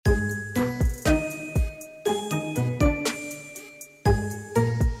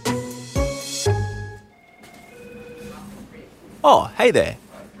Oh, hey there.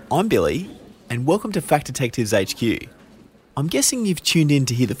 I'm Billy, and welcome to Fact Detectives HQ. I'm guessing you've tuned in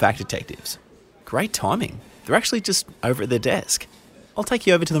to hear the Fact Detectives. Great timing. They're actually just over at their desk. I'll take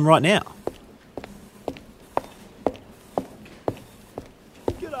you over to them right now.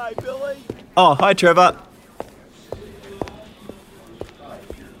 G'day, Billy. Oh, hi, Trevor.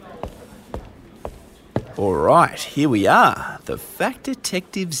 All right, here we are. The Fact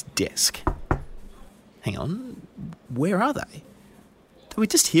Detectives' desk. Hang on, where are they? They were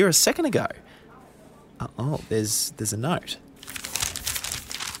just here a second ago. There's a note.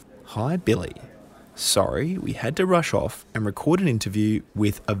 Hi, Billy. Sorry, we had to rush off and record an interview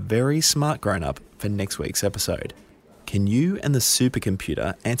with a very smart grown-up for next week's episode. Can you and the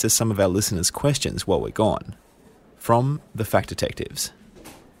supercomputer answer some of our listeners' questions while we're gone? From the Fact Detectives.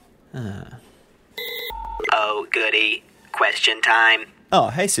 Oh, goody. Question time. Oh,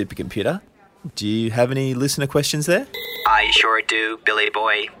 hey, supercomputer. Do you have any listener questions there? I sure do, Billy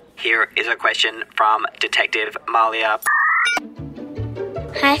boy. Here is a question from Detective Mahlia.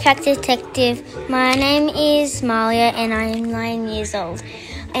 Hi, Fact Detective. My name is Mahlia and I'm 9 years old.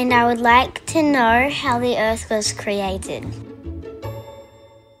 And I would like to know how the Earth was created.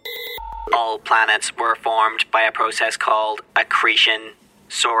 All planets were formed by a process called accretion.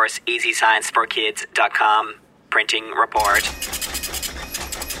 Source easyscienceforkids.com. Printing report.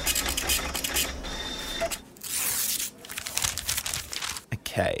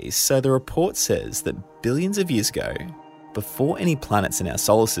 Okay, so the report says that billions of years ago, before any planets in our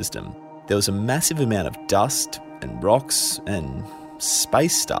solar system, there was a massive amount of dust and rocks and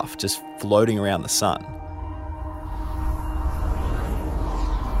space stuff just floating around the sun.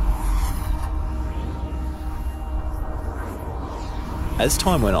 As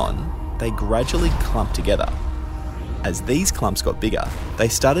time went on, they gradually clumped together. As these clumps got bigger, they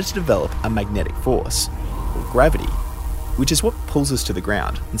started to develop a magnetic force, or gravity, which is what pulls us to the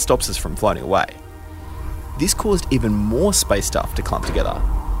ground and stops us from floating away. This caused even more space stuff to clump together,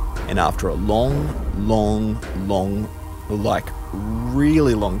 and after a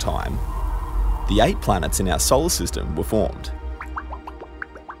really long time, the 8 planets in our solar system were formed.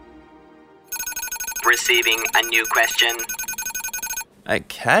 Receiving a new question.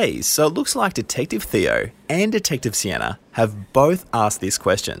 Okay, so it looks like Detective Theo and Detective Sienna have both asked this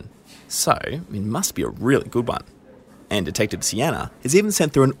question. So, it must be a really good one. And Detective Sienna has even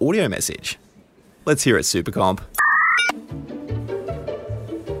sent through an audio message. Let's hear it, Supercomp.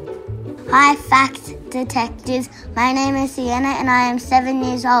 Hi, Fact Detectives. My name is Sienna and I am 7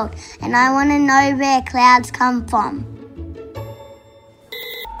 years old. And I want to know where clouds come from.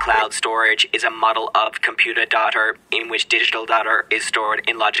 Cloud storage is a model of computer data in which digital data is stored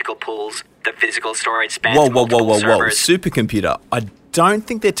in logical pools. The physical storage spans multiple servers. Supercomputer, I don't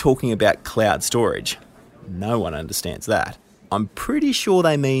think they're talking about cloud storage. No one understands that. I'm pretty sure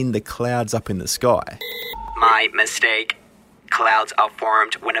they mean the clouds up in the sky. My mistake. Clouds are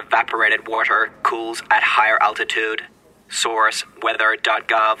formed when evaporated water cools at higher altitude. Source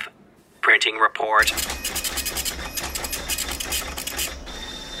weather.gov. Printing report.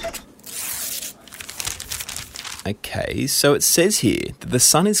 Okay, so it says here that the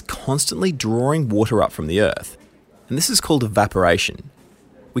sun is constantly drawing water up from the earth, and this is called evaporation.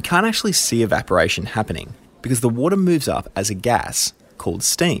 We can't actually see evaporation happening because the water moves up as a gas called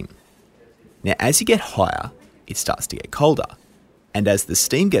steam. Now, as you get higher, it starts to get colder, and as the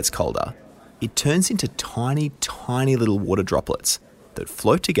steam gets colder, it turns into tiny, tiny little water droplets that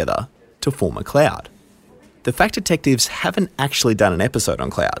float together to form a cloud. The Fact Detectives haven't actually done an episode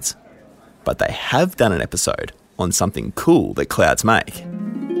on clouds, but they have done an episode on something cool that clouds make.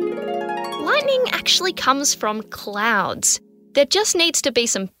 Lightning actually comes from clouds. There just needs to be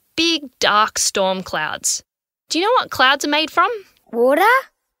some big, dark storm clouds. Do you know what clouds are made from? Water?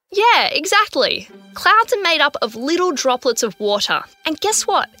 Yeah, exactly. Clouds are made up of little droplets of water. And guess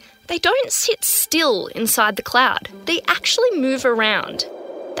what? They don't sit still inside the cloud. They actually move around.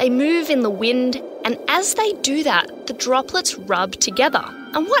 They move in the wind, and as they do that, the droplets rub together.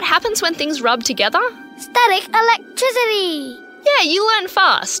 And what happens when things rub together? Static electricity! Yeah, you learn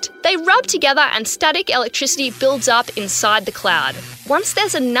fast. They rub together and static electricity builds up inside the cloud. Once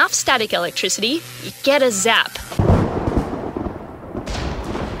there's enough static electricity, you get a zap.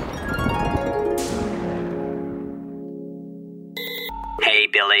 Hey,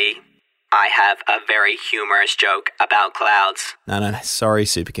 Billy. I have a very humorous joke about clouds. No, sorry,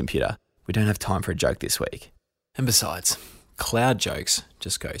 Supercomputer. We don't have time for a joke this week. And besides, cloud jokes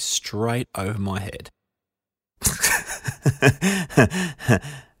just go straight over my head.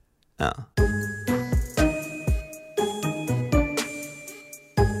 Oh.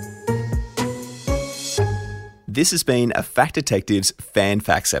 This has been a Fact Detectives Fan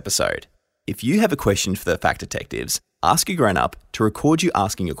Facts episode. If you have a question for the Fact Detectives, ask a grown-up to record you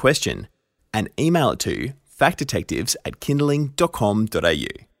asking a question and email it to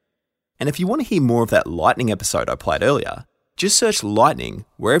factdetectives@kindling.com.au. And if you want to hear more of that lightning episode I played earlier, just search lightning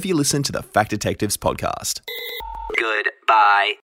wherever you listen to the Fact Detectives podcast. Goodbye.